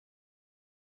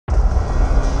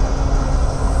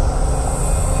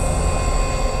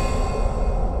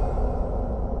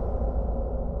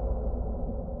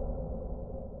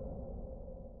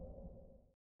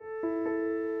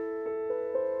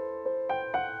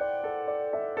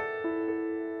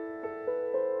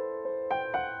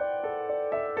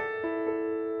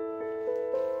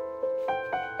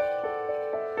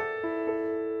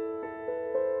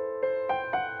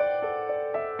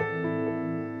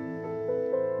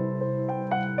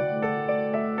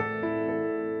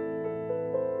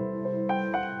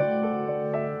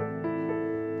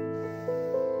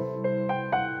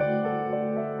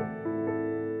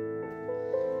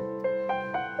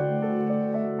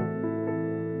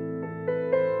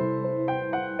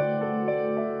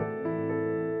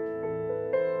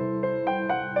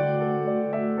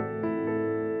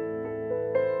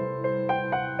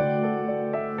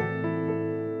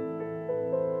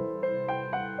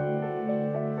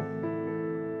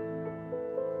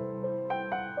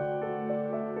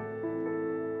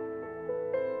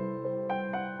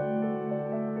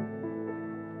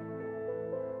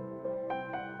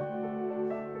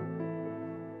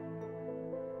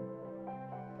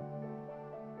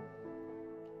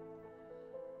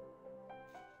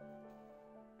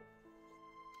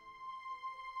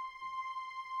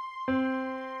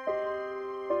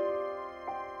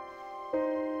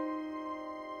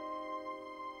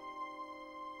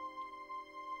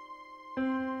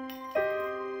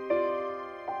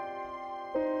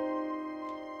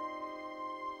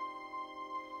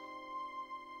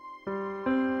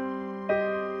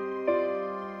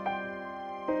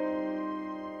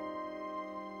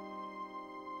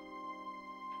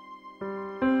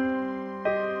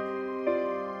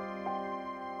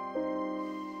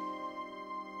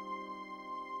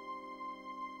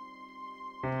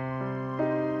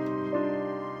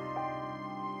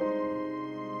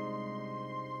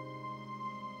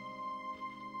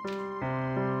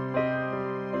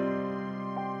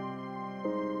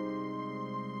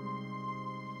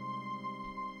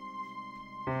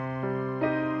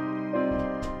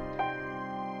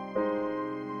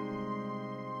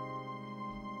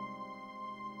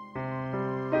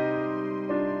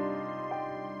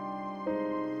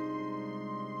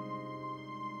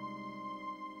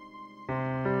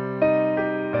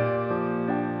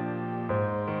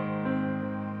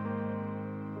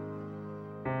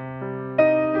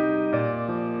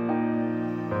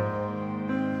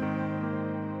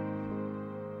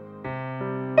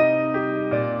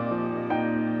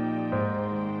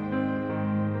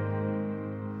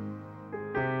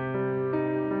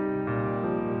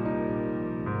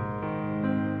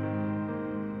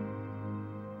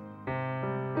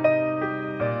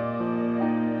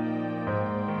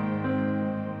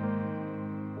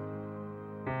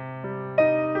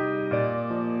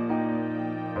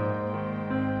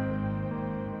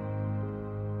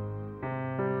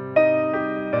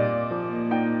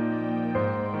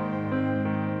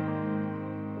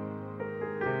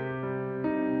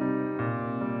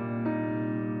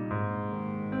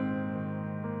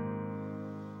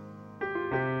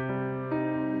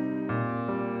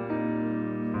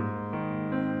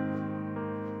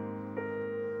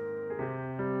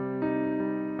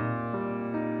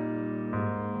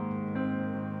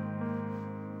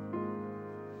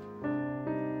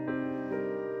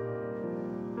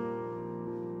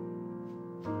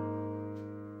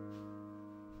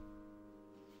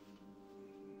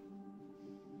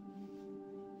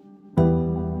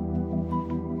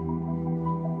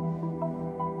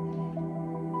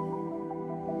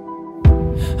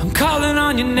I'm calling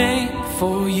on your name,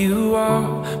 for you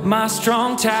are my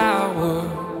strong tower.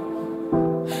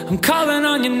 I'm calling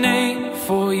on your name,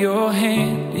 for your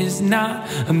hand is not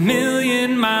a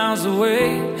million miles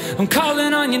away. I'm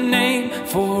calling on your name,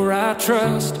 for I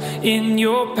trust in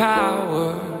your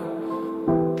power.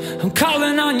 I'm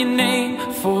calling on your name,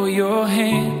 for your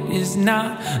hand is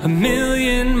not a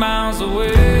million miles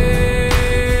away.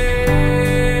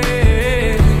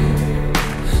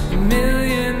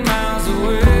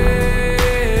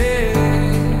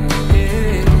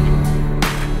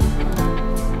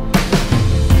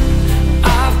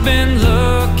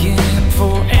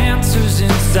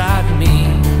 Inside me,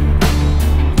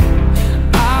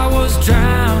 I was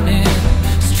drowning,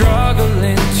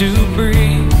 struggling to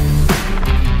breathe.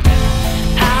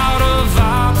 Out of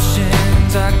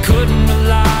options, I couldn't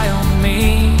rely on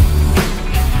me.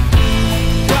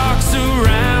 Dark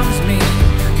surrounds me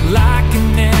like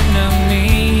an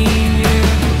enemy.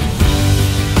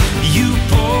 You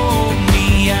pulled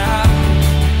me out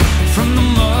from the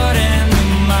mud and the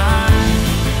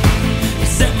mire,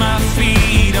 set my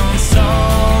feet on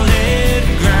solid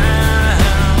ground.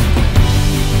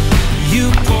 You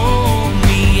pulled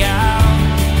me out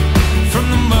from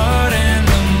the mud and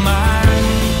the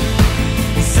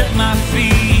mire, set my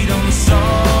feet on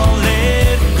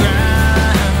solid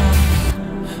ground.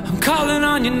 I'm calling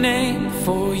on your name,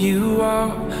 for you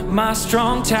are my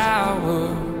strong tower.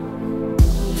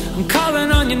 I'm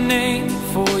calling on your name,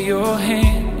 for your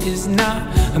hand is not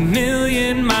a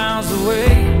million miles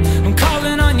away. I'm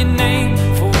calling on your name,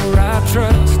 for I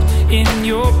trust in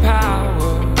your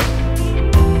power.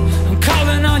 I'm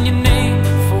calling on your name,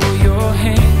 for your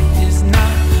hand is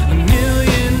not a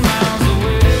million miles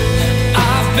away.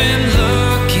 I've been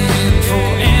looking for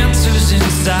answers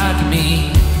inside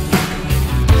me.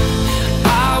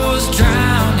 I was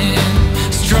drowning,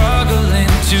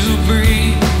 struggling to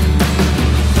breathe.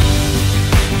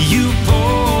 You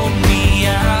pulled me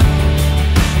out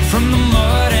from the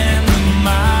mud and the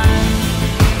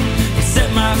mire, set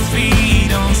my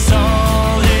feet on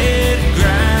solid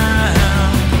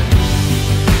ground.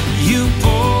 You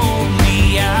pulled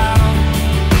me out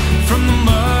from the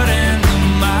mud and the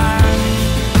mire,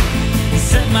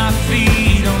 set my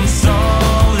feet on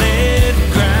solid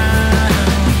ground.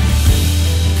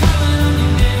 Calling on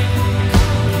your name,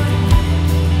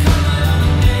 calling on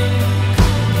your name,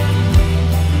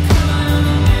 calling on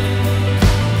your name.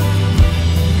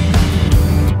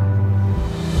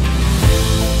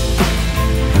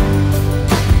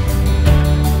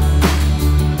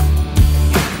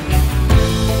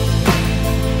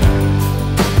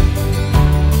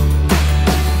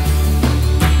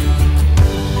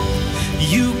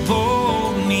 You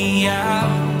pulled me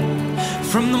out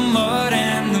from the mud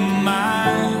and the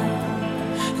mire,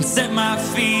 and set my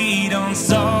feet on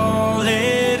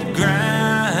solid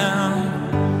ground.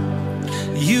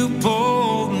 You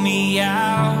pulled me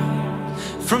out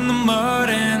from the mud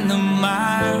and the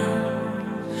mire,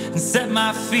 and set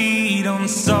my feet on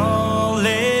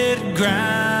solid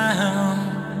ground.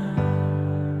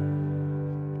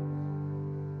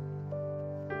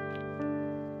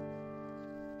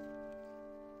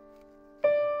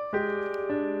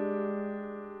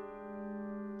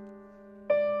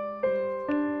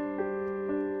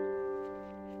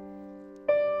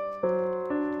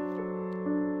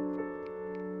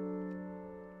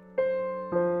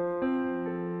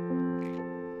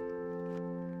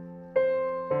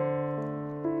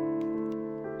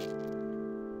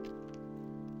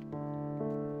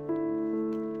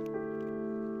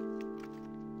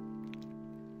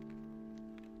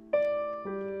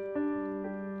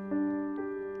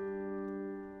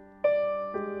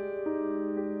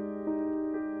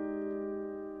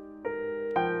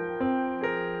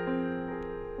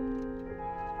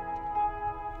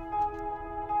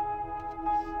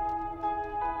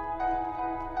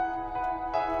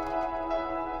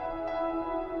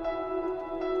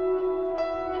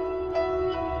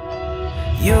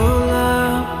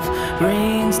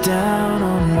 rains down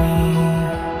on me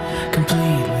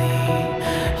completely.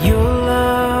 Your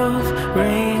love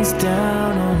rains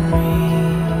down on me.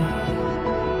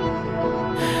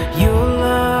 Your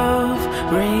love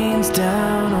rains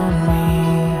down on me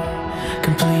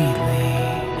completely.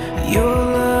 Your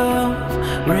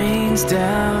love rains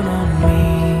down on me.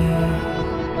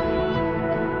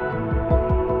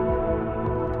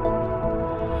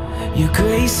 Your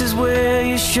grace is where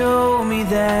you show me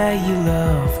that you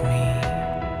love me.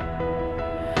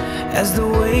 As the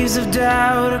waves of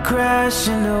doubt are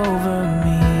crashing over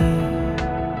me,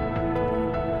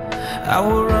 I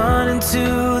will run into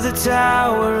the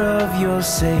tower of your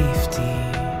safety.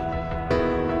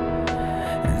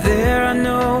 And there I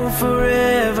know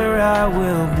forever I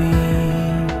will be.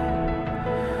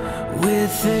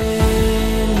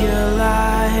 Within your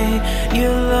light,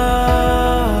 your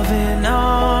loving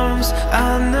arms,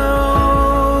 I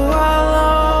know I'll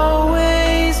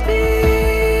always be.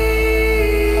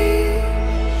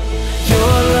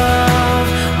 Your love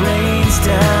rains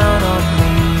down on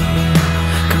me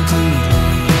completely.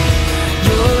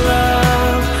 Your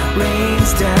love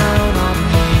rains down on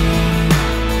me.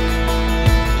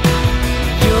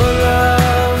 Your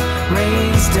love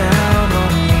rains down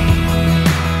on me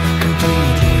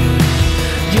completely.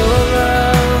 Your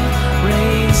love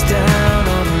rains down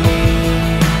on me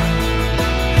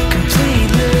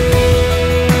completely.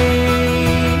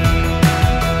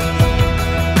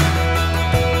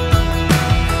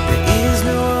 There is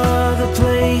no other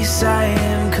place I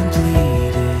am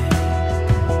completed.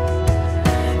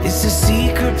 It's a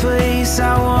secret place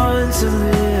I want to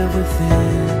live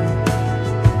within,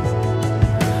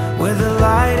 where the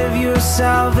light of your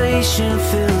salvation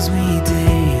fills me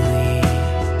daily,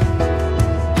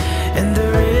 and the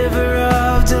river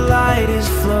of delight is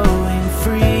flowing.